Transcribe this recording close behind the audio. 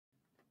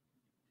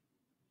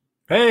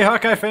Hey,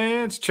 Hawkeye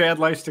fans, Chad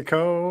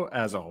Leistikow,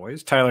 as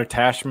always. Tyler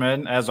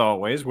Tachman, as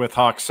always, with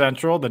Hawk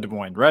Central, the Des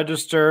Moines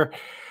Register.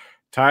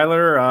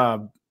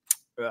 Tyler,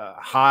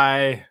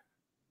 high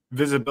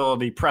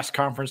visibility press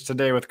conference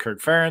today with Kirk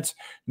Ferentz.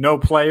 No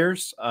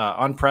players,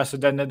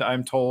 unprecedented,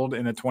 I'm told,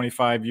 in the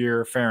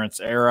 25-year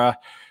Ferentz era.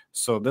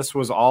 So this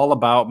was all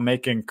about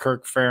making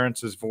Kirk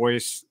Ferentz's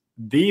voice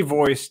the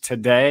voice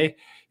today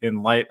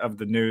in light of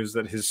the news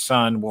that his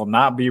son will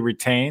not be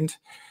retained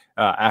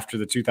after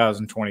the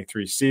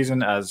 2023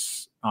 season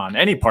as on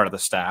any part of the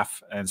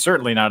staff, and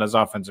certainly not as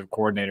offensive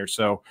coordinator.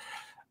 So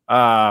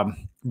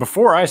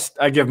before I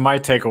give my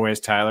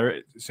takeaways, Tyler,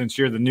 since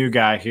you're the new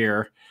guy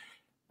here,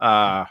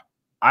 I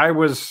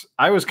was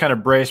kind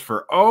of braced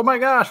for, oh my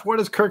gosh, what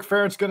is Kirk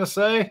Ferentz going to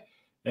say?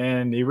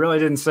 And he really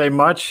didn't say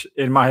much,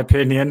 in my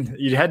opinion.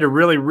 You had to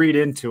really read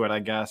into it, I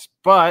guess.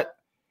 But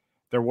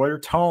there were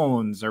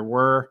tones, there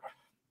were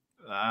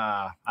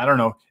I don't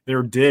know. There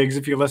were digs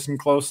if you listen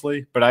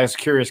closely, but I was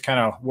curious kind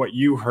of what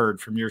you heard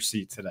from your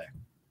seat today.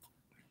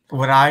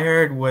 What I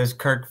heard was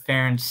Kirk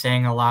Ferentz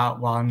saying a lot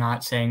while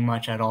not saying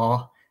much at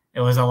all.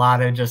 It was a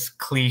lot of just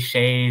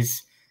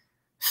cliches,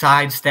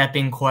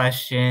 sidestepping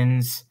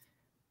questions,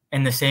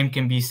 and the same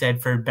can be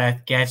said for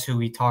Beth Goetz, who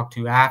we talked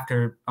to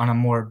after on a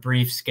more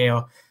brief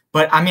scale.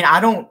 But I mean, I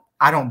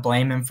don't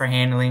blame him for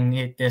handling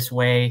it this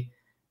way.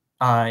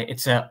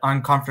 It's an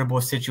uncomfortable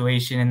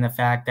situation in the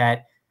fact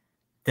that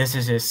this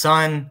is his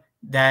son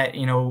that,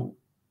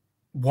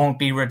 won't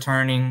be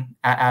returning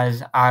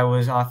as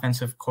Iowa's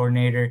offensive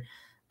coordinator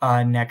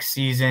next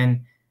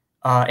season.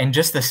 And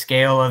just the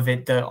scale of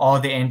it, all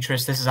the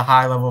interest. This is a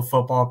high-level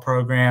football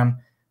program.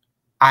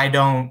 I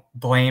don't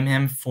blame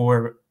him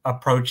for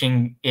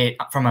approaching it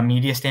from a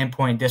media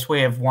standpoint this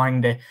way, of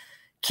wanting to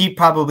keep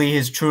probably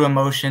his true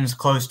emotions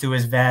close to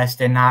his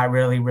vest and not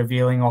really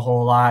revealing a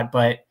whole lot.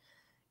 But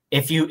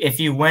if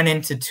you went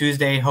into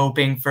Tuesday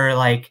hoping for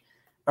like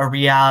a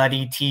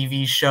reality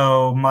TV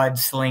show,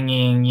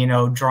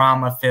 mudslinging,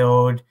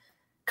 drama-filled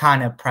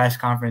kind of press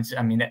conference,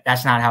 I mean,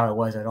 that's not how it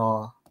was at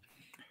all.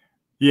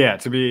 Yeah,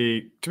 to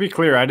be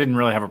clear, I didn't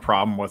really have a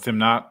problem with him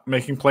not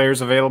making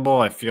players available.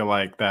 I feel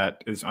like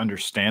that is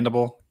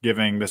understandable,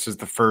 given this is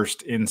the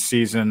first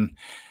in-season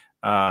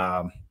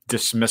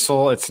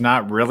dismissal. It's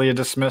not really a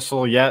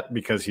dismissal yet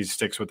because he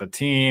sticks with the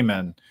team,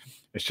 and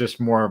it's just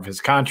more of his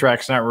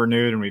contract's not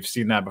renewed, and we've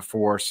seen that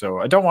before. So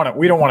we don't want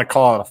to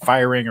call it a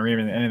firing or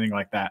even anything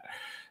like that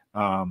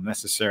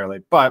necessarily.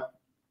 But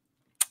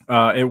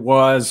it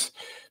was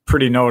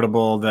pretty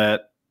notable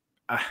that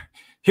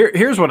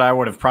here's what I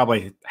would have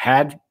probably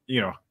had,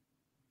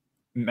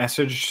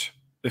 messaged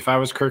if I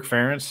was Kirk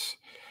Ferentz.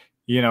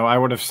 I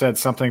would have said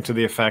something to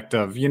the effect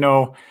of,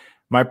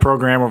 my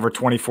program over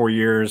 24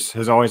 years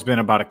has always been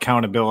about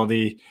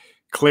accountability.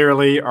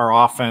 Clearly,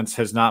 our offense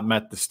has not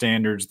met the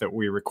standards that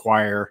we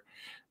require,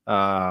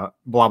 blah,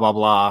 blah,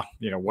 blah,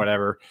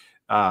 whatever.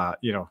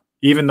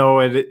 Even though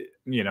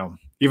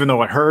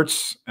it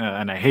hurts,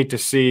 and I hate to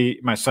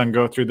see my son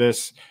go through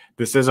this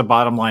is a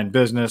bottom line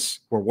business.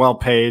 We're well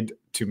paid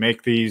to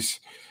make these,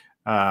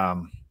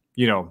 in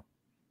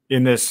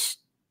this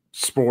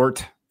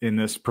sport, in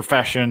this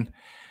profession,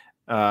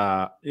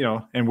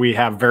 and we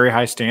have very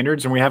high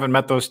standards, and we haven't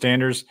met those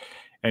standards.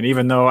 And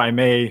even though I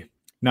may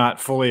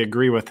not fully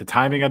agree with the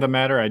timing of the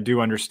matter, I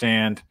do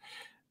understand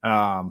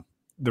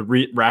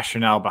the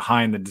rationale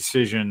behind the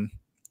decision,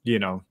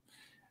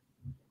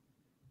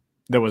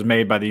 that was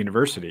made by the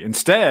university.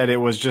 Instead, it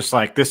was just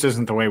like, this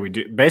isn't the way we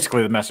do.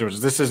 Basically, the message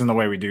was, this isn't the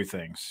way we do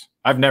things.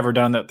 I've never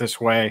done that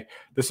this way.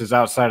 This is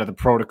outside of the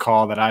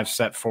protocol that I've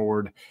set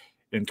forward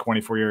in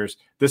 24 years.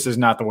 This is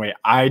not the way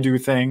I do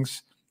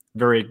things.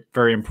 Very,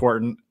 very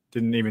important.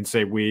 Didn't even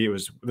say we. It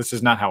was, this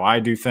is not how I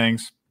do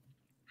things.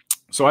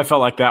 So I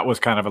felt like that was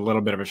kind of a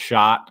little bit of a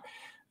shot,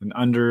 a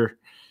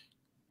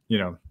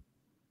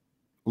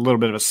little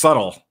bit of a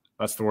subtle,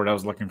 that's the word I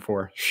was looking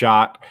for,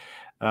 shot,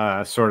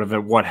 sort of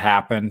at what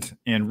happened,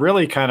 and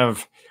really kind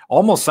of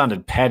almost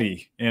sounded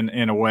petty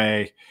in a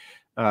way,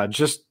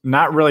 just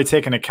not really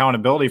taking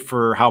accountability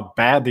for how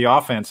bad the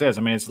offense is.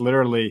 I mean, it's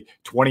literally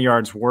 20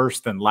 yards worse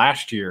than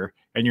last year,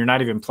 and you're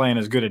not even playing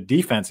as good a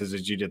defenses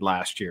as you did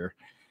last year.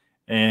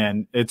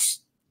 And it's,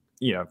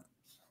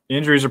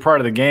 injuries are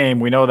part of the game.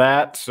 We know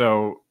that.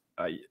 So,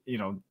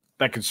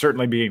 that could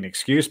certainly be an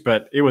excuse,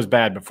 but it was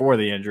bad before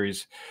the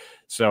injuries.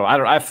 So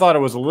I thought it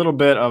was a little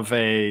bit of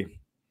a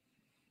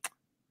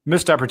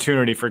missed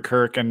opportunity for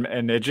Kirk,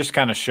 and it just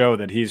kind of showed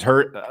that he's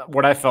hurt.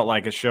 What I felt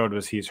like it showed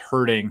was he's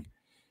hurting,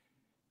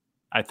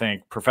 I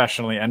think,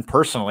 professionally and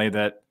personally,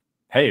 that,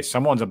 hey,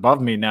 someone's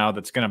above me now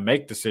that's going to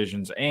make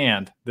decisions,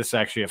 and this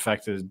actually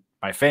affected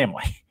my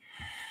family.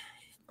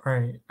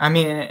 Right. I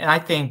mean, and I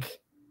think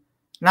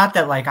not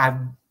that like I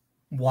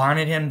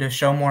wanted him to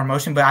show more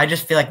emotion, but I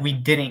just feel like we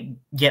didn't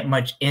get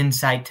much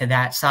insight to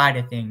that side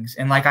of things.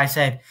 And like I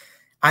said,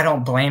 I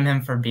don't blame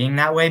him for being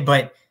that way,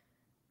 but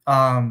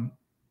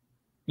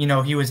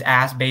he was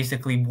asked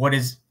basically,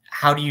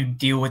 how do you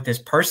deal with this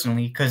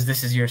personally? Because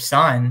this is your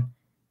son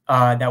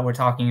that we're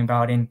talking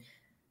about. And,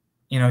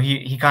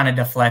 he kind of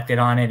deflected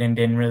on it and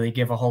didn't really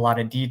give a whole lot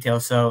of detail.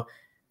 So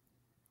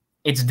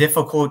it's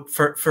difficult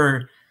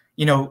for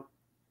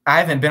I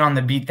haven't been on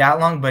the beat that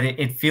long, but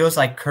it feels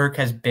like Kirk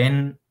has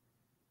been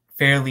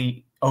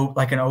fairly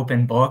like an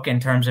open book in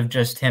terms of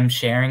just him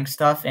sharing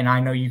stuff. And I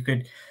know you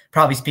could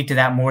probably speak to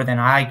that more than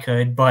I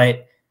could,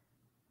 but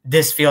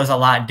this feels a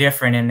lot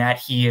different in that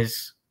he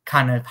is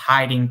kind of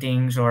hiding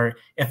things, or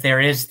if there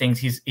is things,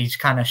 he's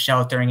kind of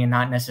sheltering and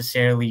not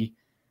necessarily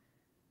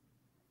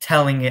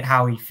telling it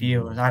how he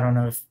feels. I don't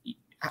know if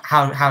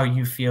how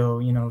you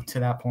feel, to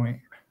that point.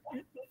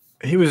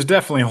 He was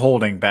definitely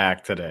holding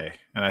back today,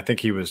 and I think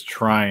he was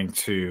trying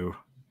to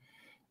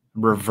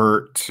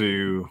revert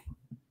to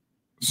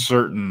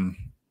certain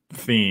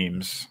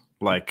themes,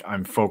 like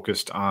I'm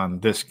focused on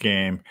this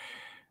game,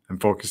 I'm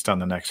focused on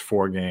the next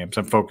 4 games,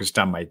 I'm focused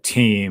on my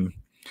team,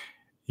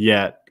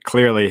 yet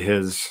clearly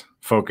his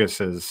focus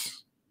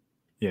is,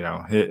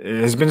 it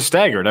has been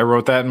staggered. I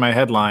wrote that in my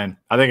headline.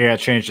 I think I got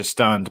changed to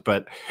stunned,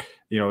 but,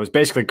 it was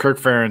basically Kirk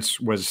Ferentz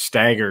was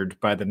staggered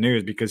by the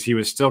news because he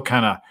was still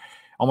kind of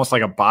almost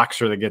like a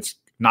boxer that gets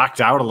knocked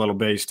out a little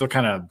bit. He's still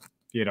kind of,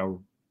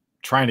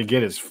 trying to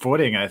get his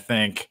footing, I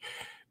think,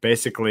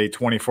 basically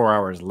 24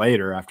 hours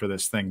later after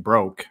this thing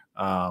broke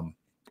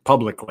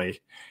publicly.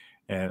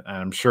 And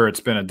I'm sure it's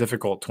been a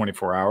difficult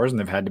 24 hours and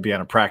they've had to be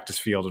on a practice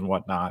field and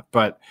whatnot.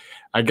 But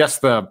I guess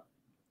the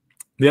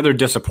other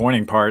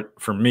disappointing part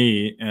for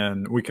me,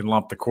 and we can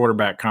lump the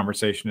quarterback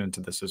conversation into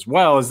this as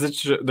well, is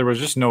that there was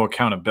just no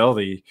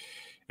accountability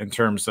in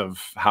terms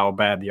of how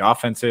bad the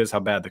offense is, how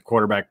bad the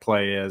quarterback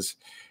play is.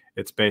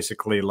 It's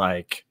basically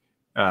like,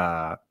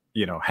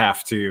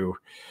 have to,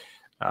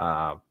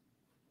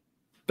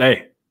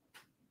 hey,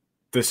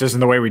 this isn't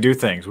the way we do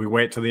things. We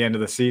wait till the end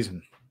of the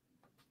season.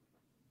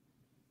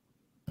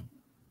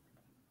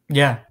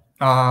 Yeah.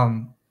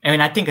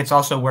 I think it's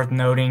also worth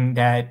noting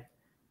that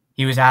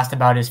he was asked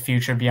about his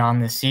future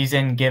beyond this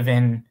season,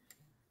 given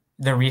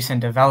the recent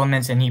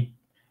developments, and he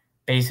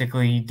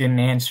basically didn't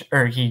answer,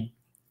 or he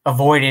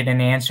avoided an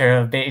answer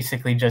of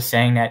basically just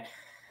saying that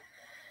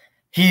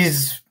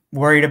he's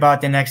worried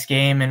about the next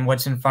game and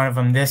what's in front of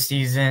him this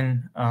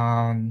season.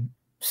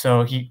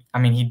 So he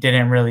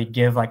didn't really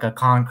give like a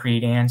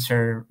concrete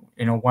answer,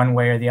 one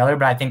way or the other,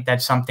 but I think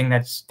that's something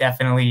that's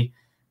definitely,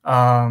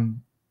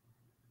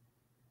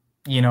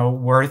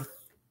 worth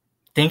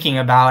thinking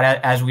about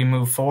as we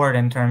move forward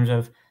in terms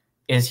of,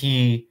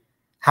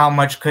 how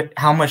much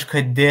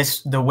could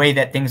this, the way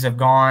that things have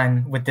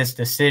gone with this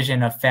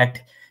decision,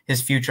 affect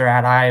his future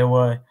at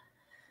Iowa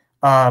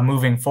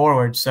moving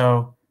forward.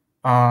 So,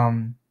 I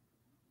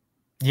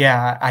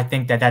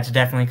think that's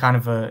definitely kind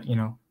of a,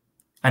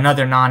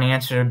 another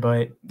non-answer,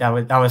 but that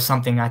was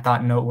something I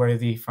thought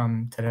noteworthy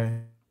from today.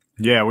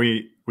 Yeah,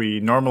 we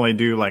normally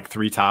do like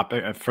 3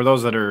 topics. For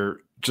those that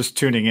are just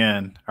tuning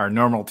in, our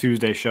normal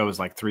Tuesday show is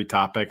like 3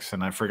 topics,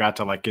 and I forgot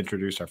to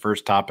introduce our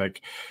first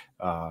topic,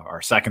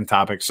 our second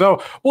topic.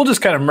 So we'll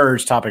just kind of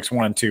merge topics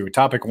 1 and 2.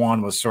 Topic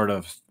 1 was sort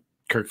of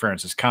Kirk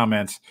Ferentz's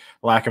comments,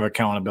 lack of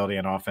accountability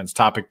on offense.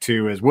 Topic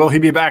 2 is, will he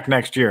be back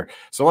next year?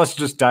 So let's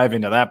just dive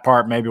into that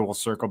part. Maybe we'll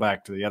circle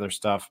back to the other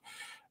stuff.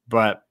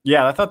 But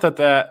yeah, I thought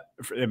that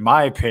in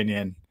my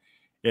opinion,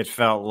 it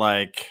felt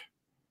like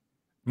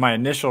my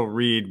initial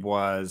read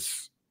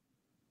was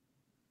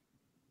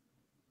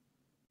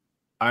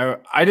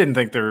I didn't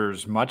think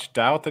there's much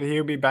doubt that he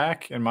would be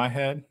back in my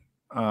head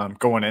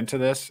going into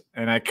this.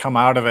 And I come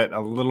out of it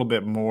a little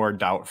bit more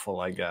doubtful,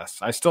 I guess.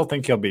 I still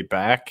think he'll be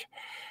back,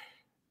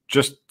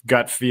 just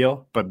gut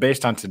feel. But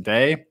based on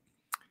today,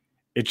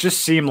 it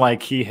just seemed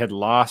like he had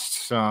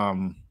lost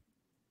some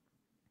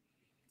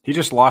 – he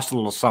just lost a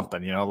little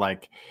something,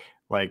 like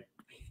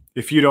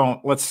if you don't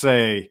 – let's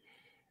say,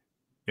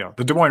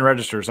 the Des Moines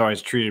Register has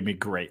always treated me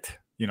great,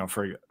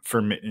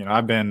 for me.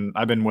 I've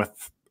been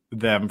with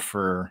them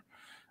for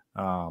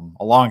a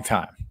long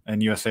time,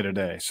 and USA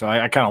Today. So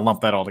I kind of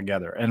lump that all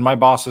together. And my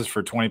bosses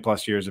for 20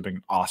 plus years have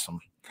been awesome.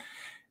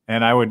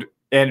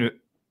 And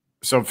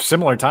so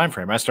similar time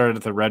frame. I started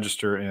at the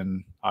Register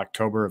in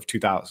October of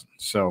 2000.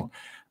 So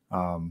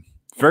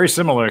very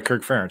similar to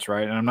Kirk Ferentz,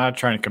 right? And I'm not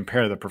trying to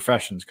compare the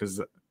professions because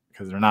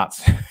they're not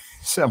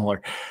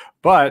similar.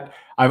 But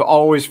I've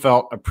always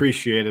felt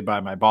appreciated by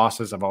my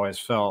bosses. I've always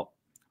felt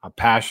a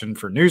passion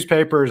for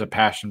newspapers, a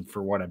passion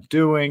for what I'm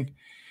doing.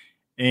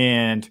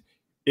 And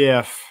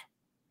if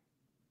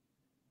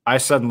I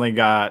suddenly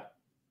got,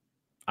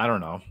 I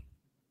don't know,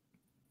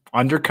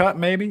 undercut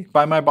maybe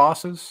by my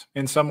bosses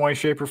in some way,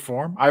 shape, or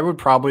form, I would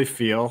probably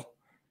feel,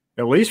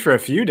 at least for a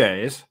few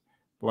days,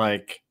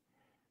 like,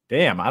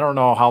 damn, I don't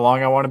know how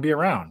long I want to be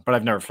around. But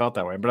I've never felt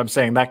that way. But I'm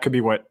saying that could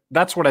be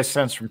that's what I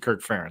sense from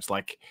Kirk Ferentz.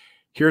 Like,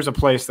 here's a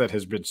place that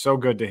has been so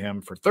good to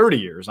him for 30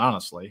 years,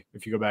 honestly,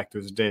 if you go back to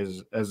his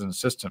days as an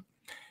assistant.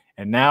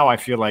 And now I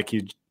feel like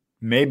he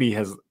maybe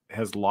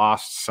has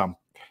lost some.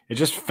 It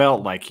just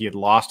felt like he had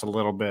lost a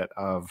little bit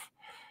of,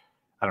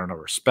 I don't know,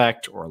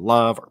 respect or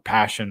love or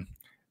passion.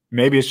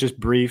 Maybe it's just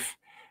brief.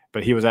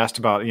 but he was asked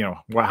about,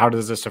 how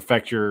does this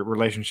affect your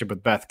relationship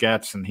with Beth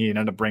Goetz? And he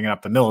ended up bringing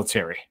up the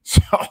military.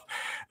 So,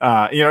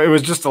 it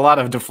was just a lot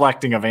of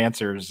deflecting of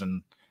answers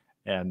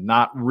and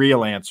not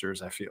real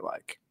answers, I feel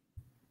like.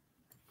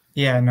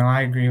 Yeah, no,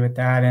 I agree with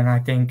that. And I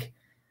think,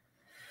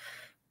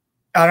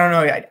 I don't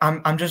know,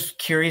 I'm just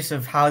curious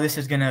of how this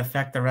is going to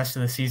affect the rest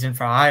of the season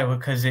for Iowa,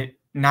 because it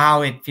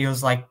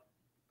feels like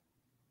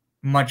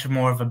much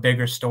more of a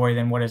bigger story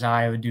than what does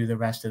Iowa do the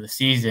rest of the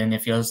season.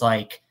 It feels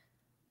like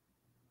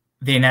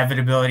the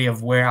inevitability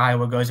of where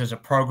Iowa goes as a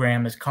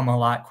program has come a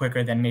lot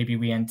quicker than maybe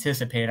we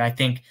anticipated. I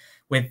think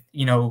with,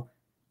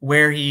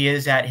 where he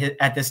is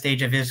at this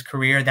stage of his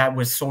career, that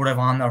was sort of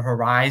on the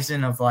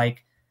horizon of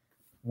like,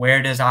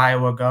 where does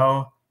Iowa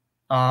go?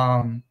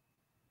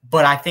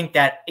 But I think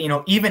that,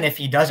 even if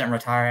he doesn't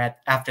retire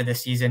after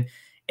this season,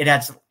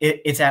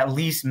 it's at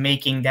least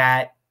making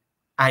that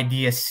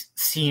idea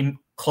seem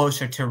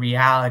closer to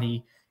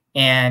reality.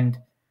 And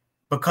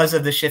because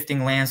of the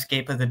shifting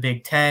landscape of the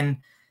Big Ten,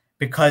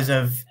 because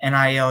of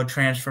NIL,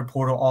 transfer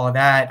portal, all of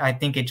that, I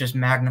think it just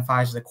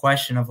magnifies the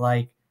question of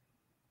like,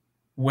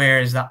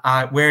 where is the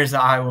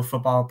Iowa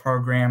football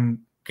program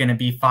going to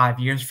be 5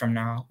 years from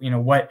now?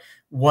 What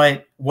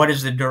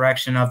is the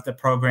direction of the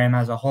program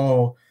as a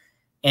whole?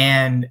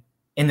 And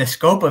in the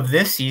scope of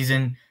this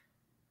season,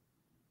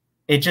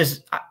 maybe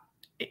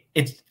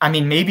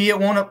it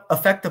won't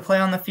affect the play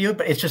on the field,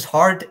 but it's just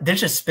hard.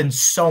 There's just been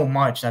so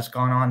much that's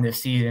gone on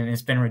this season.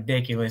 It's been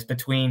ridiculous,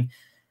 between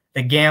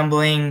the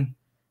gambling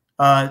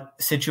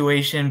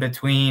situation,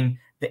 between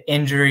the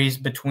injuries,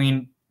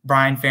 between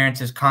Brian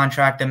Ferentz's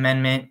contract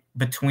amendment,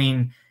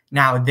 between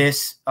now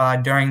this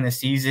during the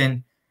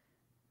season.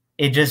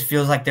 It just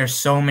feels like there's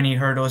so many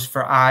hurdles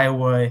for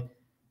Iowa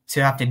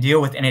to have to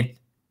deal with. And it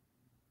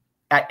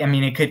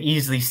could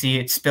easily see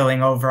it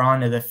spilling over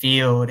onto the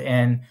field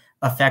and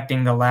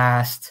affecting the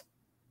last,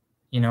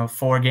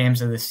 4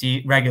 games of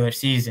the regular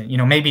season.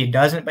 Maybe it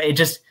doesn't, but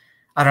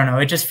I don't know.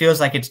 It just feels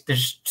like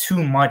there's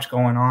too much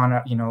going on,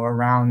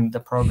 around the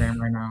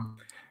program right now.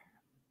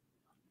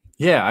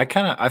 Yeah,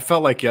 I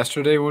felt like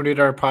yesterday when we did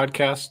our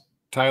podcast,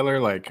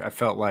 Tyler, like I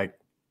felt like,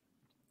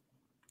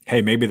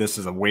 hey, maybe this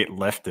is a weight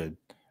lifted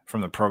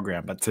from the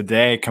program. But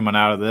today, coming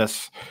out of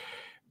this,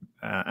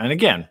 and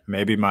again,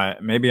 maybe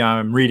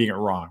I'm reading it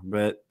wrong,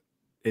 but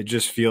it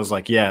just feels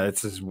like,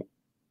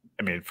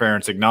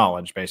 Ferentz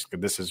acknowledged basically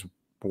this is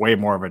way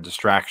more of a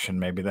distraction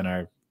maybe than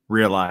I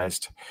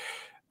realized.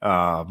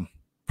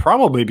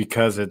 Probably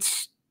because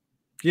it's,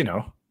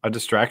 a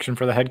distraction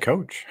for the head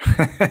coach.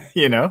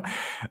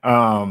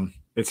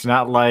 It's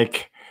not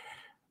like,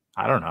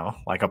 I don't know,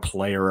 like a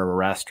player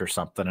arrest or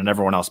something and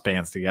everyone else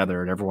bands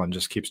together and everyone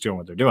just keeps doing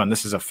what they're doing.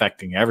 This is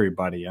affecting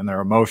everybody and their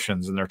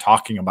emotions, and they're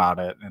talking about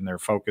it, and their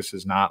focus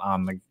is not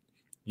on the,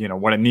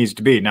 what it needs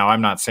to be. Now,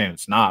 I'm not saying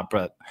it's not,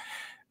 but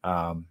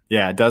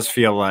it does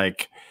feel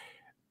like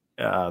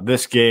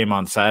this game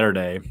on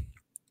Saturday,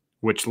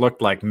 which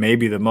looked like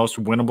maybe the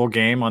most winnable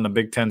game on the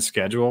Big Ten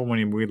schedule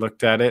when we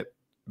looked at it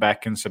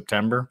back in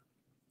September,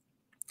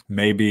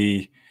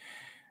 maybe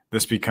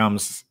this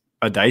becomes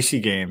a dicey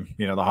game.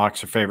 The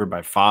Hawks are favored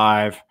by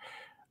 5,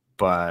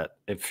 but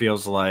it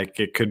feels like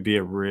it could be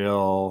a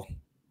real,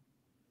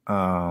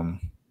 I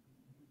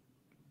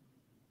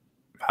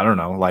don't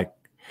know, like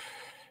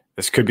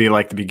this could be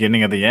like the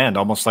beginning of the end,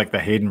 almost like the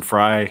Hayden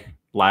Fry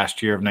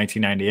last year of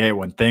 1998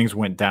 when things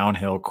went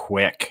downhill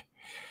quick.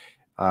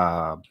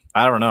 I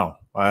don't know.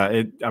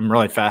 I'm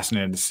really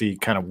fascinated to see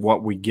kind of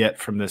what we get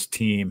from this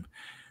team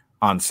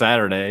on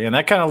Saturday. And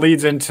that kind of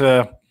leads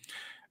into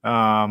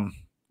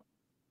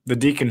the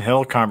Deacon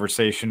Hill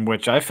conversation,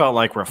 which I felt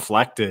like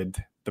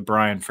reflected the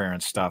Brian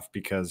Ferentz stuff,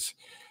 because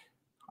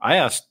I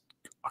asked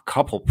a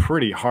couple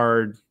pretty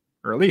hard,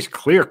 or at least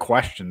clear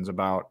questions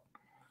about,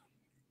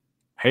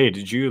 hey,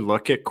 did you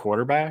look at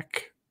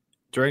quarterback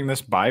during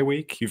this bye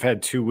week? You've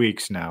had 2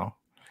 weeks now,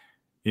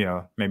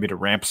 maybe to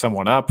ramp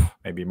someone up,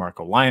 maybe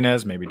Marco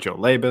Lainez, maybe Joe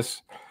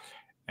Labus.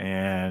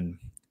 And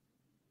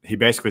he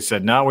basically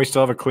said, no, we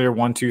still have a clear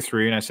 1, 2,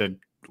 3. And I said,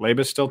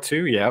 Labus still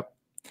 2? Yep.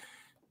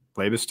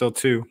 Labus still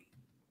 2.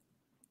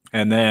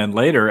 And then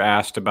later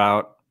asked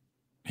about,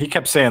 he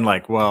kept saying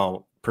like,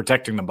 well,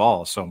 protecting the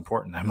ball is so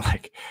important. I'm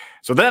like,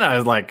 so then I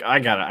was like, I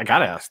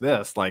gotta ask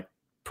this. Like,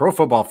 Pro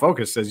Football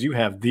Focus says you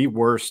have the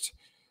worst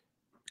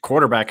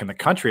quarterback in the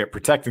country at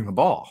protecting the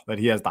ball, that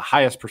he has the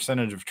highest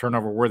percentage of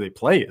turnover worthy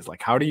plays.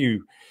 Like, how do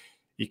you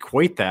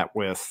equate that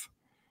with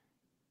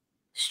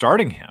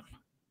starting him?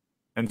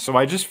 And so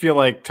I just feel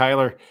like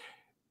Tyler,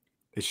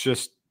 he's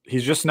just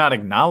not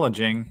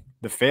acknowledging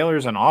the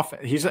failures on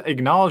offense. He's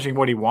acknowledging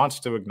what he wants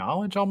to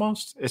acknowledge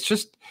almost. It's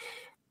just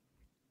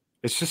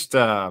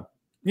I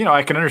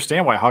can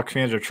understand why Hawks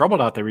fans are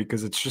troubled out there,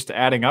 because it's just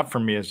adding up for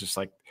me. It's just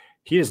like,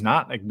 he is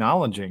not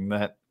acknowledging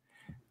that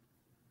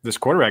this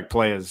quarterback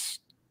play is,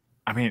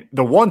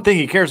 the one thing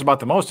he cares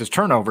about the most is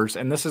turnovers.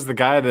 And this is the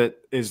guy that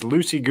is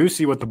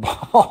loosey-goosey with the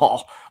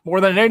ball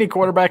more than any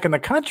quarterback in the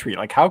country.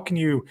 Like, how can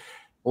you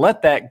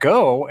let that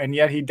go? And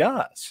yet he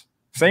does.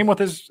 Same with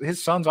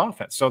his son's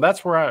offense. So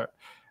that's where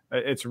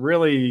it's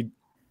really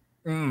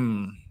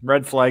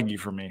Red flaggy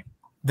for me.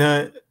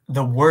 The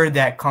word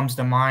that comes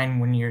to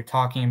mind when you're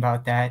talking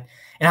about that,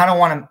 and I don't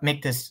want to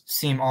make this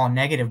seem all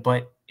negative,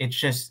 but it's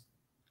just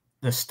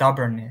the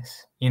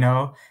stubbornness,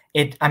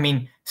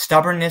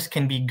 stubbornness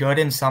can be good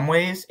in some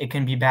ways. It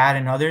can be bad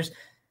in others.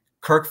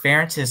 Kirk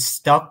Ferentz is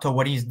stuck to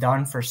what he's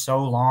done for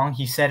so long.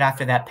 He said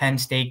after that Penn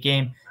State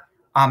game,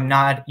 I'm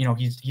not,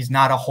 he's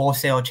not a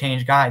wholesale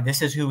change guy.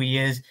 This is who he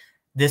is.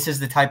 This is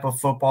the type of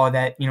football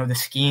that, the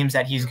schemes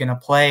that he's going to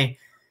play.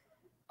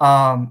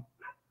 And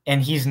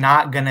he's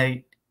not going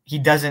to, he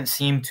doesn't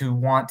seem to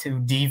want to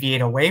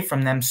deviate away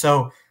from them.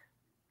 So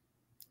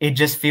it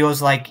just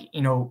feels like,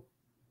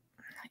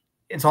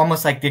 it's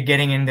almost like they're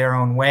getting in their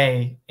own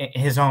way,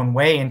 his own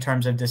way in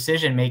terms of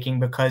decision making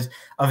because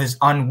of his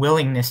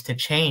unwillingness to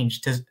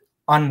change, his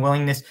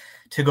unwillingness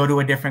to go to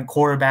a different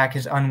quarterback,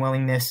 his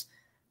unwillingness,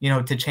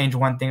 to change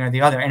one thing or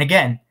the other. And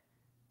again,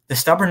 the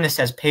stubbornness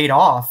has paid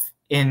off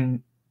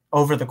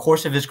over the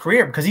course of his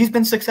career because he's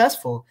been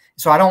successful.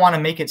 So I don't want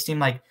to make it seem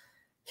like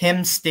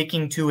him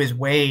sticking to his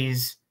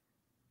ways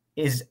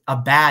is a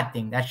bad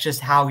thing. That's just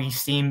how he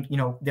seemed,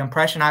 the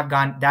impression I've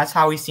gotten, that's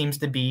how he seems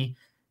to be.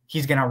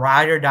 He's going to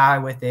ride or die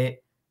with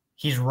it.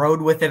 He's rode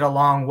with it a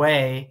long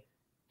way.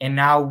 And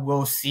now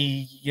we'll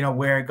see,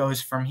 where it goes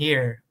from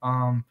here.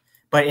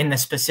 But in the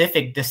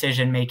specific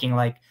decision-making,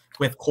 like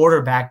with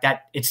quarterback,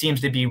 that it seems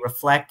to be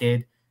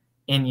reflected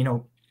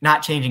in,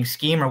 not changing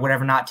scheme or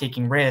whatever, not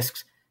taking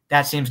risks.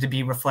 That seems to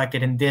be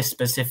reflected in this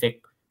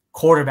specific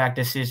quarterback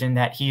decision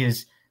that he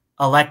is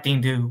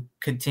electing to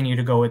continue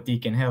to go with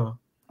Deacon Hill.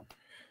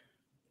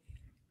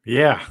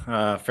 Yeah,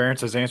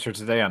 Ferentz's answer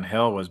today on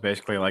Hill was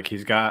basically like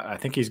he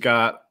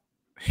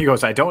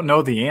goes, I don't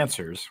know the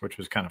answers, which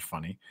was kind of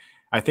funny.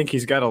 I think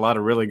he's got a lot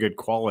of really good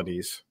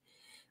qualities.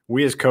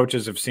 We as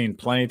coaches have seen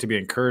plenty to be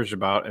encouraged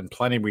about and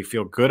plenty we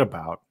feel good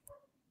about.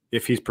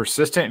 If he's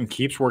persistent and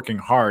keeps working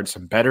hard,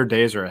 some better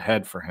days are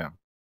ahead for him.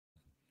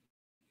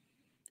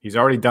 He's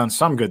already done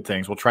some good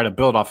things. We'll try to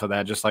build off of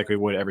that just like we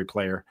would every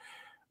player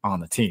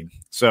on the team.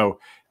 So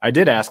I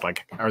did ask,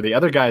 are the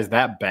other guys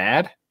that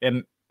bad?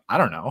 And I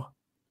don't know.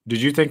 Did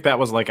you think that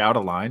was out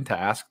of line to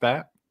ask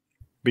that?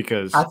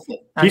 Because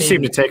he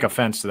seemed to take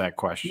offense to that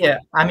question. Yeah,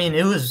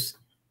 it was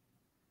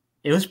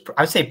I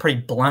would say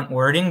pretty blunt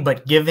wording,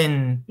 but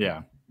given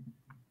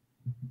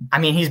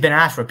he's been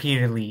asked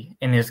repeatedly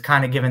and is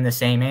kind of given the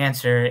same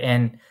answer,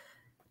 and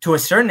to a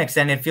certain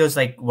extent, it feels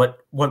like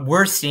what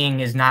we're seeing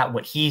is not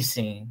what he's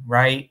seeing,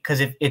 right?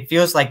 Because it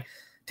feels like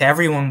to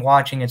everyone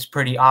watching, it's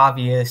pretty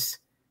obvious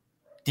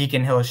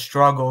Deacon Hill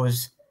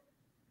struggles,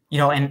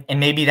 and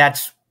maybe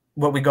that's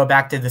what we go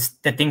back to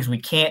the things we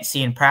can't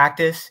see in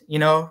practice,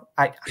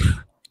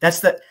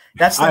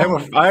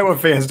 Iowa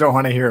fans don't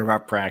want to hear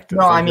about practice.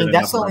 No,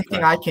 that's the only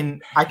thing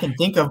I can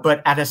think of.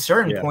 But at a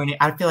certain point,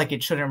 I feel like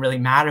it shouldn't really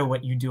matter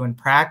what you do in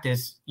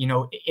practice.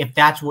 If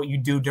that's what you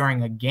do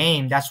during a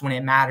game, that's when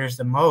it matters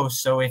the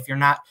most. So if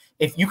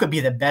you could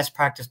be the best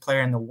practice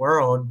player in the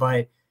world,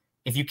 but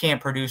if you can't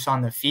produce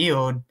on the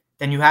field,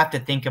 then you have to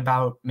think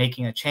about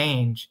making a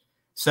change.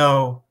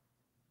 So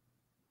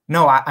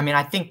no,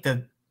 I think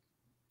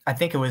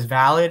it was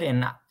valid,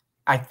 and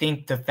I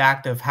think the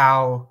fact of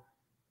how,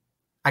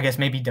 I guess,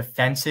 maybe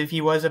defensive he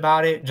was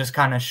about it just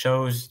kind of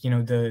shows,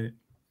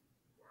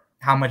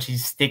 how much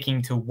he's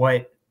sticking to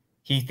what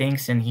he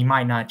thinks, and he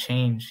might not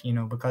change,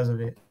 because of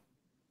it.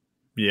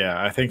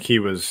 Yeah, I think he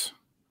was.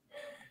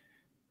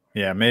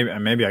 Yeah,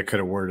 maybe I could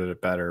have worded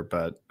it better,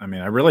 but I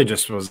really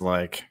just was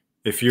like,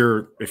 if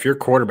your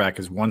quarterback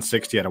is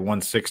 160 out of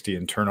 160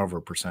 in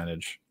turnover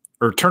percentage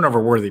or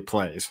turnover worthy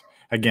plays.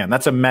 Again,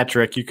 that's a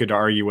metric. You could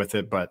argue with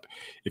it, but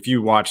if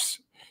you watch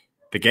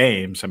the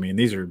games,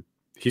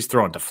 he's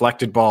throwing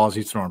deflected balls.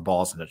 He's throwing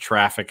balls into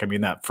traffic.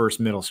 That first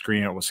middle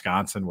screen at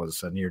Wisconsin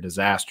was a near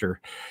disaster.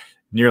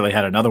 Nearly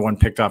had another one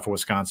picked off of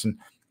Wisconsin.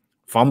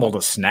 Fumbled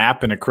a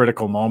snap in a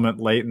critical moment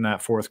late in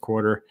that fourth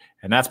quarter.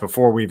 And that's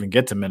before we even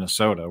get to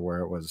Minnesota,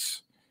 where it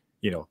was,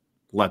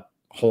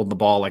 hold the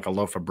ball like a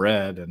loaf of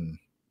bread, and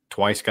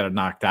twice got it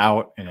knocked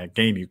out in a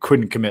game you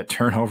couldn't commit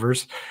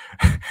turnovers.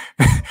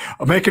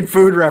 I'm making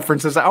food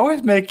references. I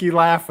always make you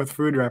laugh with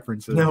food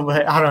references. No,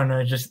 but I don't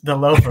know. Just the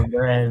loaf of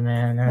bread,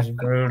 man. That's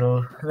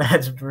brutal.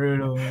 That's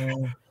brutal,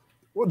 man.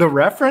 Well, the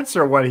reference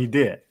or what he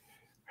did?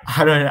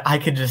 I don't know. I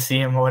could just see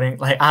him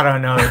holding, I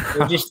don't know.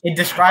 It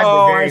described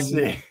it very.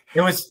 I see. It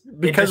was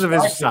because of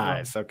his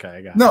size. Okay,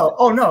 I got it. No,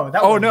 oh no.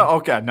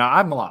 Okay. No,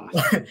 I'm lost.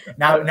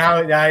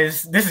 now,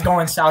 guys, this is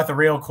going south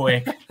real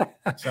quick.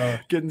 So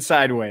getting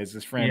sideways,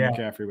 as Fran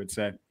McCaffrey would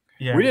say.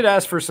 Yeah. We did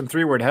ask for some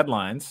 3-word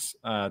headlines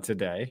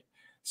today.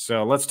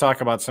 So let's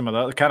talk about some of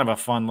the kind of a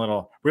fun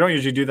little. We don't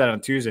usually do that on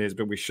Tuesdays,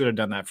 but we should have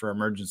done that for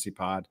Emergency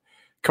Pod.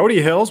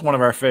 Cody Hills, one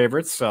of our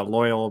favorites, a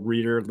loyal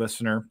reader,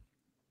 listener,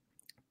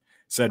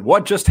 said,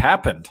 "What just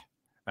happened?"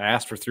 I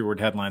asked for 3-word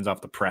headlines off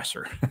the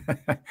presser.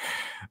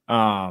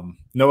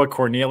 Noah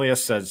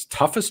Cornelius says,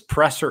 "Toughest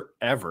presser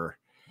ever."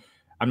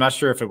 I'm not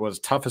sure if it was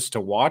toughest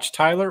to watch,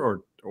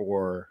 Tyler,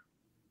 or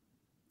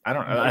I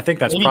don't know. I think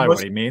that's probably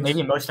what he means.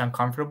 Maybe most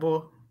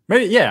uncomfortable.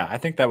 Maybe, yeah, I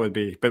think that would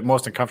be. But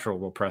most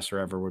uncomfortable presser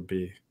ever would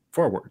be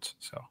 4 words.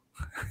 So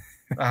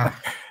Well,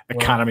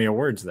 economy of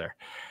words there.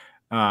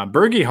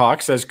 Bergie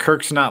Hawk says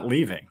Kirk's not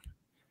leaving.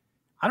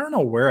 I don't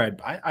know where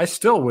I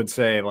still would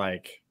say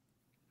like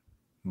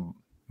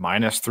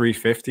minus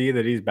 350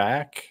 that he's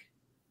back.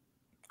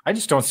 I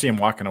just don't see him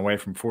walking away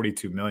from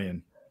 $42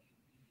 million.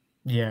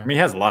 Yeah. I mean,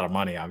 he has a lot of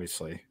money,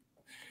 obviously.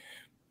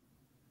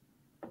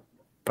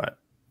 But,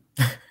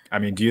 I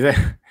mean, do you think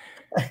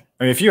 – I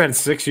mean, if you had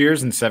 6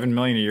 years and $7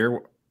 million a year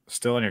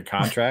still in your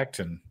contract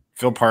and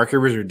Phil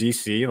Parker was your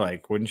DC,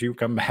 like, wouldn't you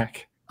come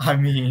back? I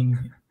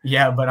mean,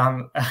 yeah, but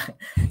I'm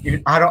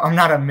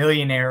not a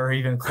millionaire or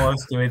even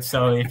close to it.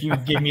 So if you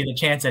give me the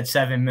chance at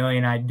 $7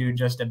 million, I'd do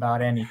just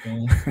about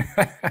anything.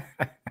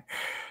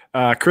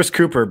 Chris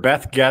Cooper,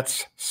 Beth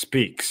Goetz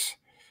speaks.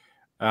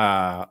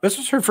 This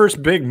was her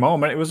first big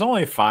moment. It was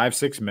only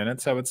 5-6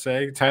 minutes, I would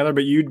say, Tyler.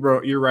 But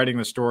you're writing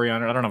the story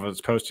on it. I don't know if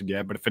it's posted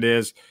yet, but if it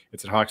is,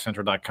 it's at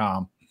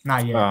hawkcentral.com.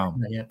 Not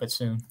yet, but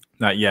soon.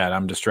 Not yet.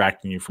 I'm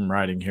distracting you from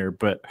writing here,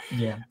 but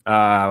yeah,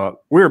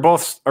 we were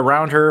both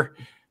around her.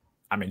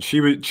 I mean, she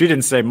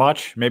didn't say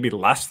much, maybe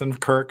less than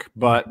Kirk.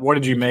 But what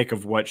did you make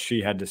of what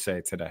she had to say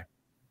today?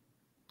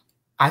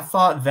 I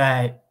thought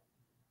that,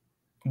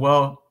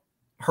 well,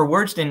 her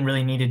words didn't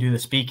really need to do the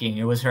speaking.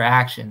 It was her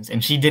actions.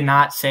 And she did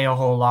not say a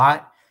whole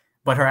lot,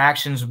 but her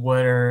actions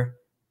were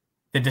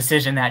the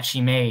decision that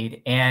she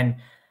made. And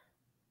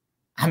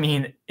I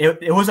mean,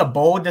 it was a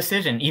bold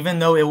decision, even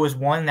though it was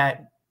one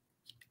that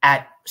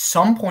at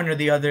some point or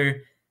the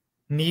other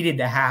needed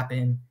to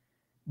happen.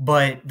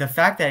 But the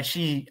fact that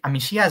she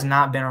has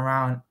not been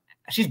around,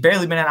 she's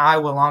barely been at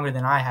Iowa longer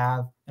than I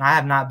have. And I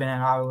have not been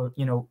at Iowa,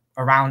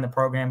 around the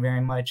program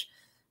very much.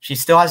 She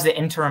still has the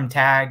interim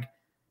tag.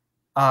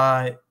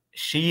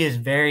 She is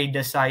very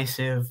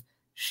decisive.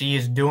 She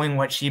is doing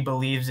what she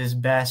believes is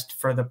best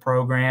for the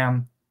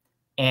program.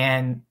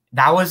 And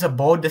that was a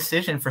bold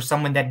decision for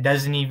someone that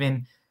doesn't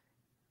even,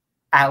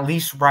 at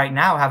least right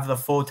now, have the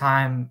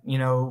full-time,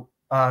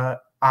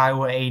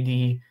 Iowa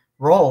AD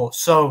role.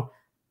 So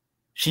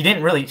she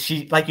didn't really,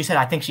 like you said,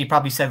 I think she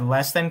probably said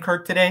less than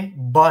Kirk today,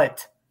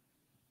 but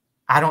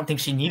I don't think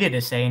she needed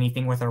to say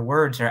anything with her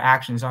words. Her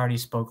actions already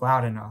spoke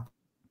loud enough.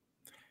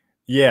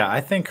 Yeah,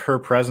 I think her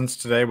presence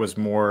today was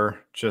more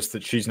just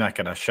that she's not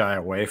going to shy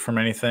away from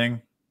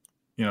anything,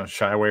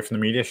 shy away from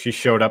the media. She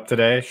showed up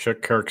today,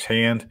 shook Kirk's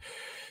hand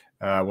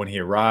when he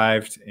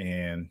arrived,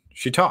 and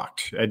she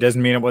talked. It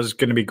doesn't mean it was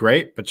going to be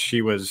great, but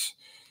she was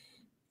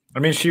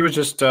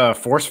just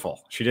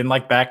forceful. She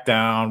didn't back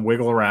down,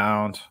 wiggle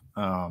around,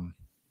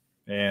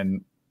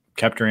 and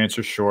kept her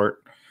answers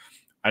short.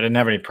 I didn't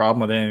have any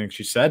problem with anything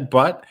she said,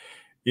 but,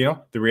 the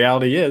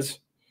reality is,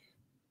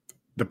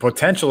 the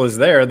potential is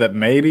there that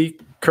maybe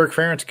Kirk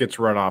Ferentz gets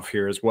run off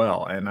here as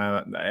well.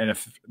 And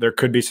if there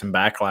could be some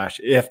backlash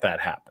if that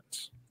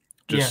happens.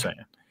 Just saying.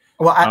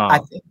 Well,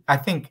 I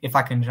think if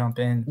I can jump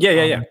in.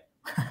 Yeah.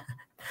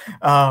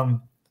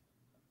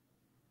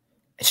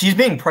 She's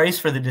being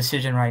praised for the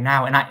decision right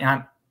now.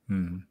 And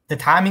the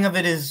timing of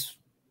it is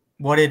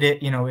what it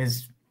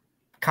is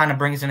kind of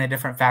brings in a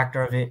different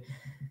factor of it.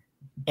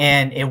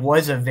 And it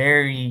was a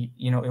very,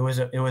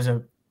 it was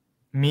a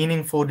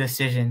meaningful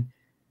decision.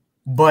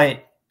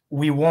 But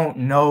we won't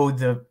know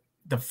the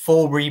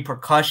full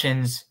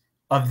repercussions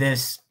of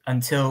this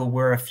until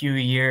we're a few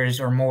years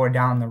or more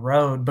down the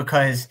road.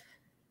 Because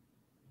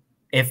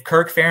if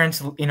Kirk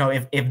Ferentz,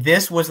 if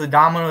this was the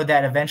domino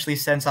that eventually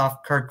sends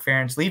off Kirk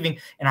Ferentz leaving,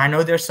 and I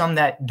know there's some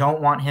that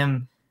don't want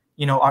him,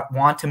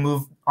 want to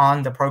move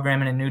on the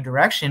program in a new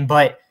direction.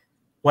 But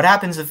what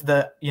happens if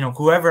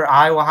whoever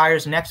Iowa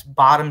hires next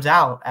bottoms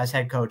out as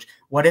head coach?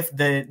 What if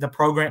the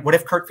program? What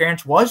if Kirk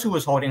Ferentz was who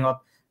was holding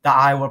up the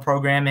Iowa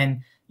program?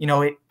 And,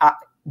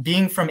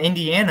 being from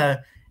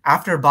Indiana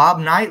after Bob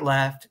Knight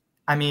left,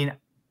 I mean,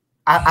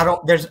 I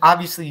don't, there's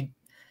obviously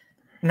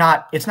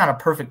it's not a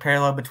perfect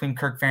parallel between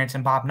Kirk Ferentz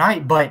and Bob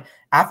Knight, but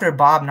after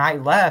Bob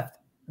Knight left,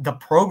 the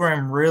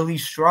program really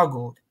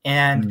struggled.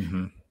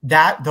 And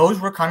those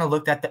were kind of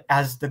looked at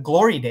as the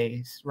glory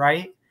days,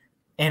 right?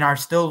 And are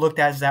still looked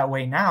at as that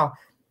way now.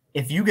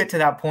 If you get to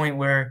that point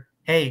where,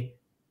 hey,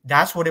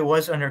 that's what it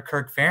was under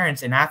Kirk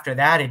Ferentz, and after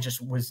that, it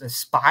just was a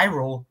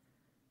spiral,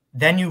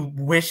 then you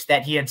wish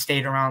that he had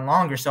stayed around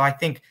longer. So I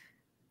think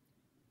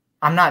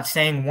I'm not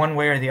saying one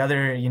way or the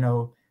other,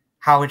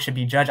 how it should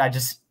be judged.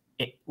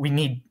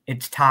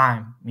 It's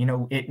time.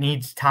 It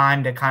needs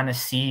time to kind of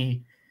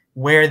see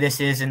where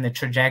this is in the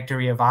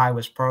trajectory of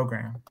Iowa's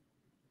program.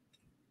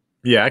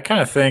 Yeah, I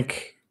kind of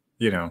think,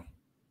 this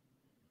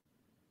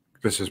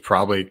is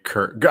probably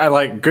Kirk. I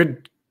like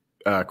good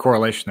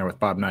correlation there with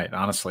Bob Knight,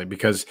 honestly,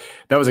 because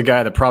that was a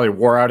guy that probably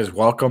wore out his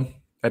welcome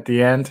at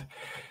the end.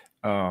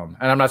 And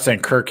I'm not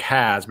saying Kirk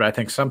has, but I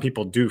think some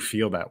people do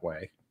feel that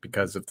way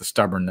because of the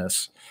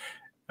stubbornness.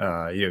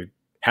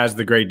 Has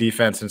the great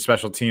defense and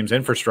special teams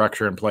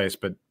infrastructure in place,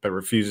 but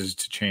refuses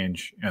to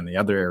change in the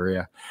other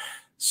area.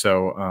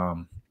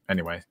 So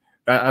anyway,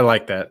 I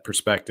like that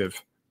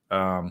perspective.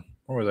 Where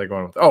was I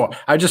going with? Oh,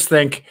 I just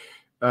think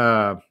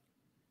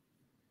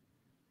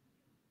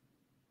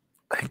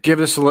give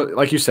this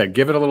like you said,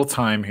 give it a little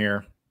time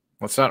here.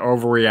 Let's not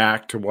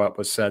overreact to what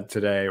was said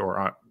today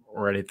or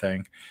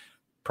anything.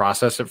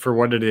 Process it for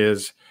what it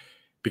is,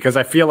 because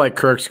I feel like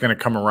Kirk's going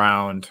to come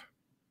around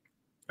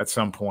at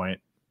some point.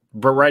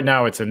 But right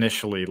now it's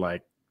initially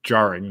like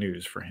jarring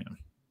news for him,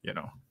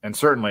 and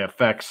certainly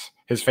affects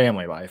his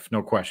family life,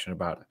 no question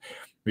about it,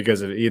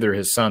 because either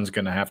his son's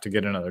going to have to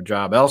get another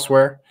job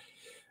elsewhere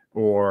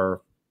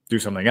or do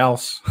something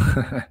else.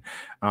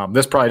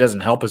 This probably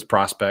doesn't help his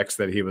prospects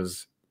that he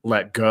was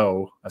let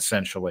go,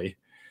 essentially,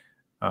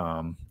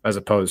 as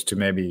opposed to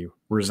maybe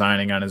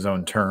resigning on his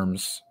own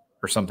terms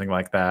or something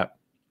like that.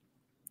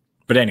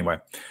 But anyway,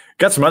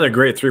 got some other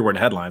great 3-word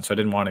headlines, so I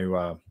didn't want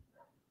to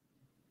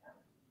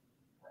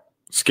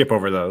skip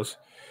over those.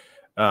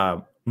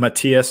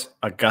 Matthias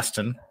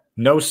Augustin,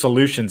 no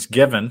solutions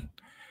given.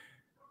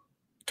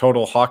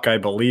 Total Hawkeye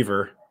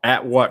believer.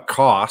 At what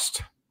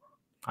cost?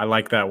 I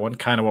like that one.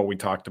 Kind of what we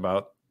talked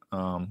about.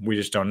 We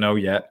just don't know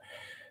yet.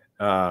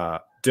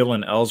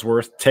 Dylan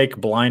Ellsworth, take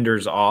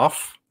blinders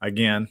off.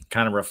 Again,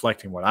 kind of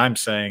reflecting what I'm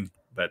saying,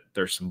 but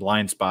there's some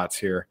blind spots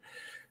here.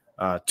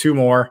 2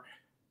 more.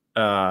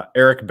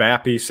 Eric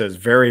Bappy says,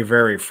 very,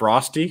 very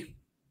frosty.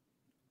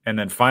 And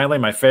then finally,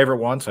 my favorite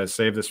one, so I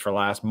saved this for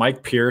last,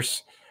 Mike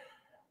Pierce.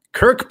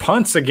 Kirk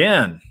punts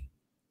again.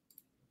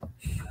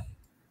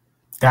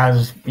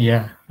 That's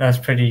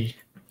pretty.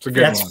 It's a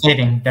good one.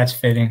 Fitting. That's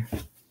fitting.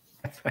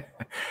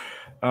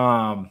 In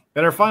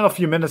our final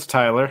few minutes,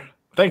 Tyler,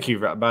 thank you,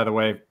 by the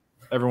way,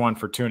 everyone,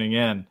 for tuning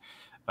in.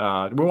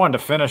 We wanted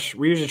to finish.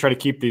 We usually try to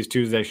keep these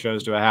Tuesday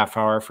shows to a half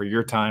hour for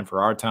your time,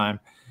 for our time.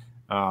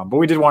 But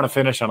we did want to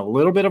finish on a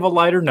little bit of a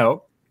lighter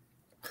note.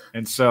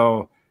 And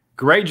so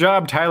great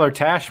job, Tyler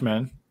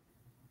Tachman,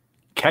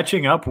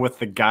 catching up with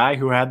the guy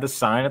who had the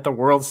sign at the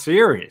World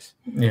Series.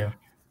 Yeah.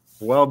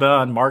 Well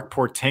done, Mark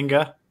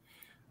Portinga,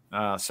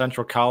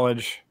 Central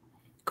College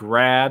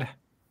grad.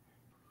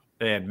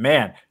 And,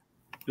 man,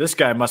 this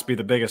guy must be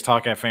the biggest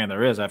Hawkeye fan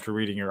there is after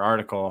reading your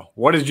article.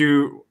 What did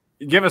you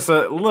 – give us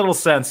a little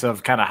sense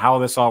of kind of how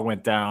this all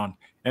went down.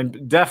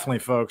 And definitely,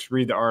 folks,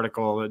 read the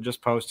article that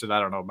just posted,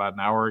 I don't know, about an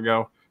hour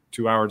ago,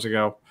 2 hours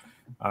ago.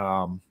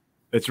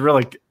 It's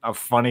really a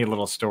funny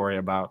little story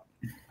about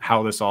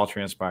how this all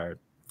transpired.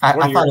 I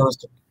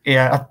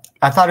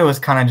thought it was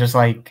kind of just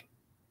like,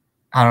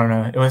 I don't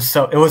know.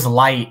 It was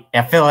light.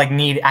 I feel like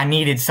I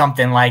needed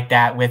something like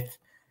that with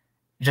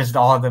just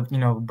all the,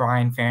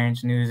 Brian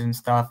Ferentz news and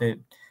stuff.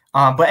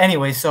 But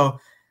anyway, so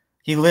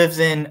he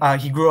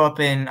grew up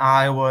in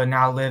Iowa,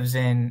 now lives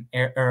in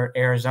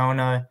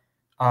Arizona,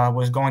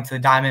 was going to the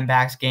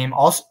Diamondbacks game.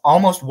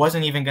 Almost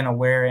wasn't even going to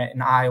wear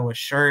an Iowa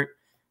shirt.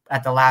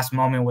 At the last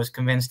moment was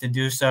convinced to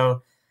do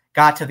so.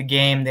 Got to the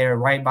game. They were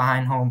right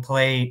behind home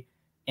plate.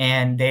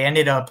 And they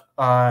ended up,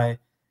 the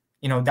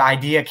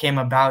idea came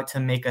about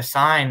to make a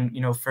sign,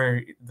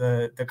 for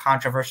the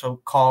controversial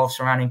call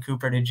surrounding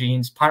Cooper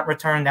DeJean's punt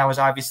return. That was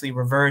obviously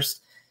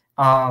reversed.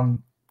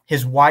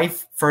 His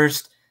wife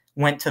first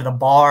went to the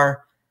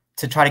bar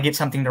to try to get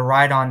something to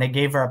write on. They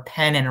gave her a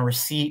pen and a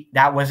receipt.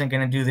 That wasn't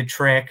going to do the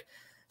trick.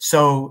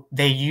 So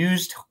they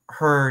used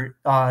her,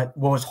 what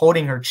was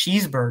holding her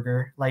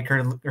cheeseburger, like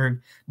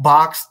her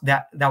box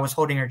that was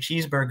holding her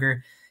cheeseburger.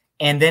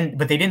 But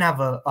they didn't have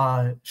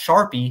a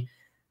Sharpie.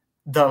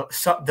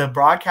 The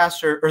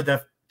broadcaster or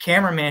the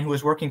cameraman who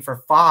was working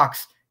for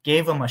Fox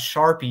gave them a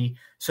Sharpie.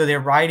 So they're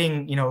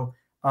writing,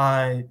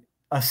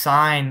 a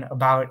sign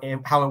about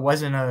how it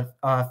wasn't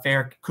a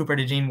fair. Cooper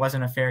DeJean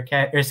wasn't a fair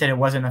catch, or said it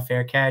wasn't a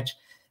fair catch,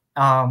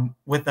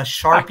 with a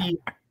Sharpie.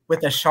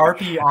 With a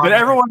Sharpie on. But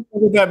everyone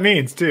knows what that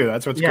means too.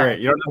 That's what's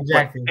great. You don't know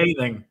exactly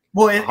anything.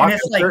 Well, and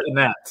it's like, and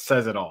that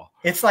says it all.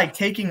 It's like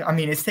taking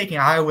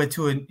Iowa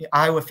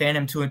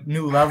fandom to a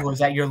new level. Is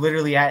that you're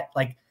literally at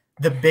like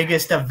the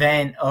biggest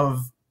event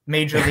of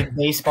Major League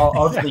Baseball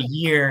of the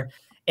year,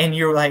 and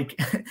you're like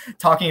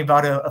talking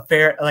about a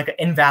fair, like an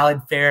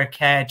invalid fair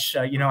catch,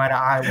 at an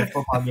Iowa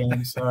football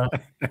game. So,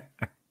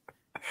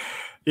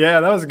 yeah,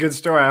 that was a good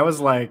story. I was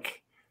like,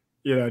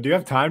 do you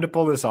have time to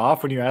pull this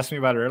off when you asked me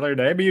about it earlier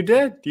today? But you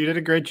did. You did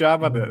a great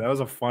job of it. That was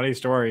a funny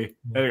story.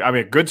 I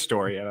mean, a good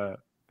story.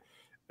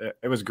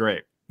 It was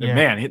great. Yeah. And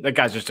man, that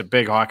guy's just a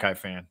big Hawkeye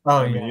fan.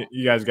 Oh,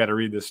 you guys got to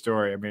read this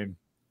story. I mean,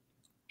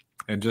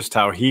 and just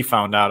how he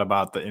found out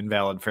about the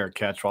invalid fair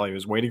catch while he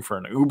was waiting for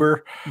an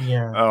Uber.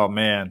 Yeah. Oh,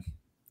 man.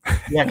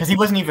 Yeah, because he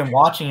wasn't even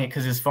watching it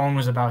because his phone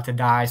was about to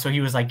die. So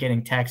he was like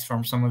getting texts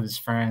from some of his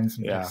friends.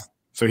 Yeah.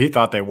 So he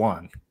thought they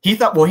won. He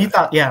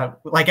thought, yeah,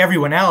 like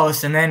everyone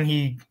else. And then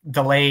he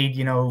delayed,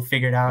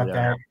 figured out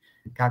that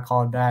got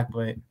called back.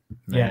 But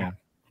yeah.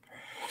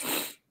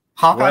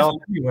 Hawkeyes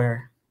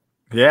everywhere.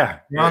 Yeah.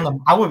 They're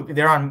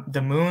on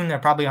the moon. They're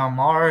probably on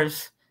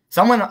Mars.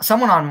 Someone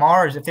on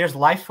Mars, if there's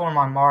life form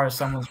on Mars,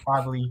 someone's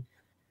probably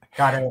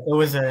got it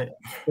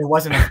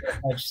wasn't a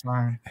catch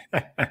sign.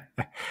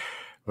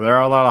 Well, there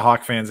are a lot of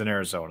Hawk fans in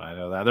Arizona. I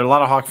know that. There are a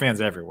lot of Hawk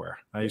fans everywhere.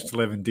 I used to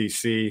live in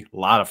D.C. A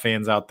lot of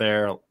fans out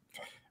there.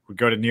 We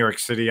go to New York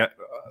City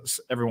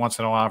every once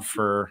in a while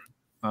for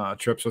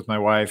trips with my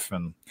wife.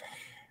 And,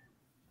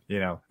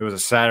 it was a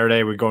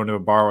Saturday. We'd go into a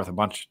bar with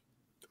a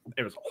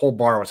whole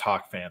bar was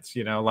Hawk fans,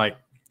 like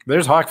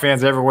there's Hawk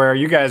fans everywhere.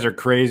 You guys are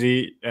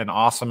crazy and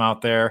awesome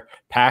out there,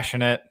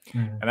 passionate.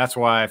 And that's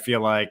why I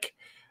feel like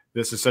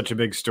this is such a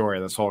big story,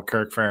 this whole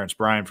Kirk Ferentz,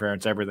 Brian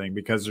Ferentz, everything,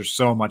 because there's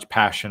so much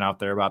passion out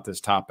there about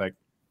this topic.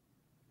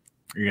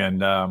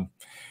 And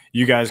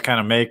you guys kind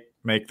of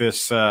make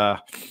this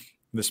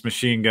this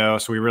machine go.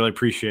 So we really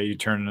appreciate you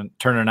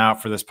turning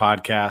out for this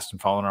podcast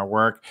and following our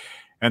work.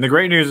 And the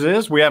great news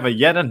is we have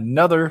yet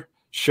another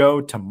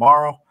show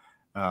tomorrow.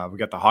 We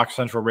got the Hawk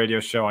Central radio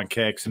show on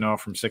KXNO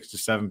from 6 to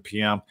 7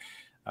 p.m.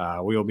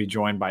 We will be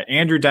joined by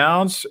Andrew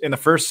Downs in the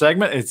first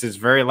segment. It's his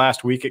very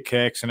last week at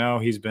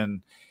KXNO. He's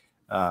been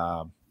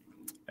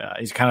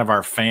he's kind of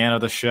our fan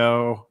of the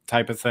show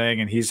type of thing,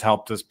 and he's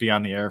helped us be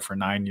on the air for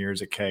 9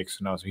 years at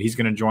KXNO. So he's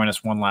going to join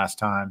us one last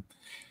time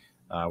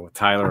with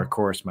Tyler, of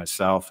course,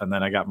 myself, and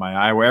then I got my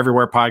Iowa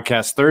Everywhere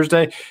podcast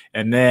Thursday,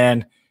 and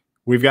then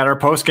we've got our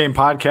post-game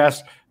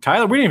podcast.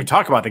 Tyler, we didn't even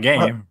talk about the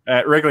game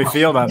at Wrigley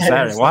Field on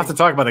Saturday. We'll have to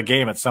talk about the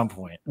game at some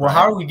point. Well,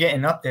 how are we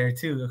getting up there,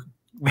 too?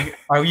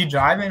 Are you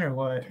driving or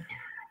what?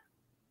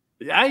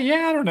 Yeah,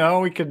 I don't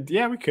know. We could,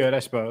 I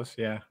suppose.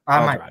 Yeah.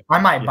 I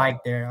might bike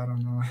there. I don't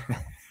know.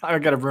 I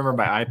got to remember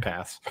my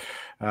iPass.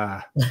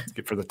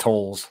 Good for the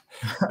tolls.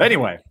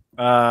 Anyway,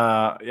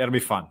 it'll be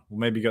fun.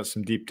 We'll maybe get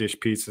some deep dish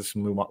pizza,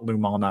 some Lou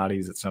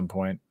Malnati's at some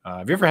point.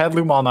 Have you ever had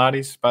Lou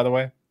Malnati's, by the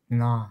way?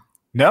 No.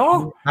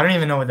 No? I don't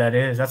even know what that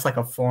is. That's like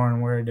a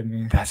foreign word to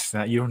me.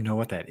 You don't know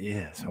what that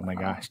is. Oh my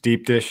gosh.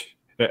 Deep dish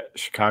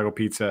Chicago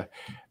pizza.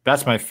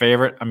 That's my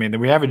favorite. I mean,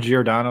 we have a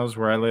Giordano's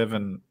where I live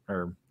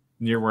or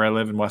near where I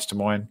live in West Des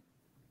Moines.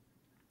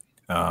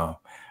 But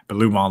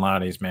Lou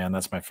Malnati's, man,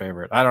 that's my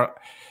favorite.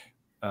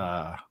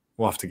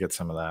 We'll have to get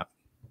some of that.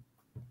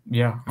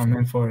 Yeah, I'm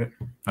in for it.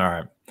 All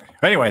right.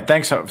 Anyway,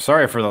 thanks.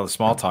 Sorry for the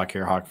small talk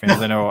here, Hawk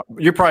fans. I know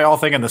you're probably all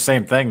thinking the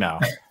same thing now.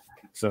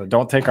 So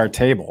don't take our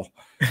table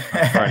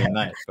on Friday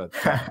night. But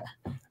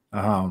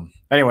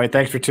anyway,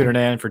 thanks for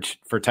tuning in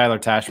for Tyler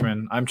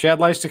Tachman. I'm Chad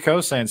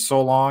Leistikow saying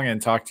so long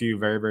and talk to you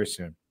very, very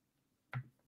soon.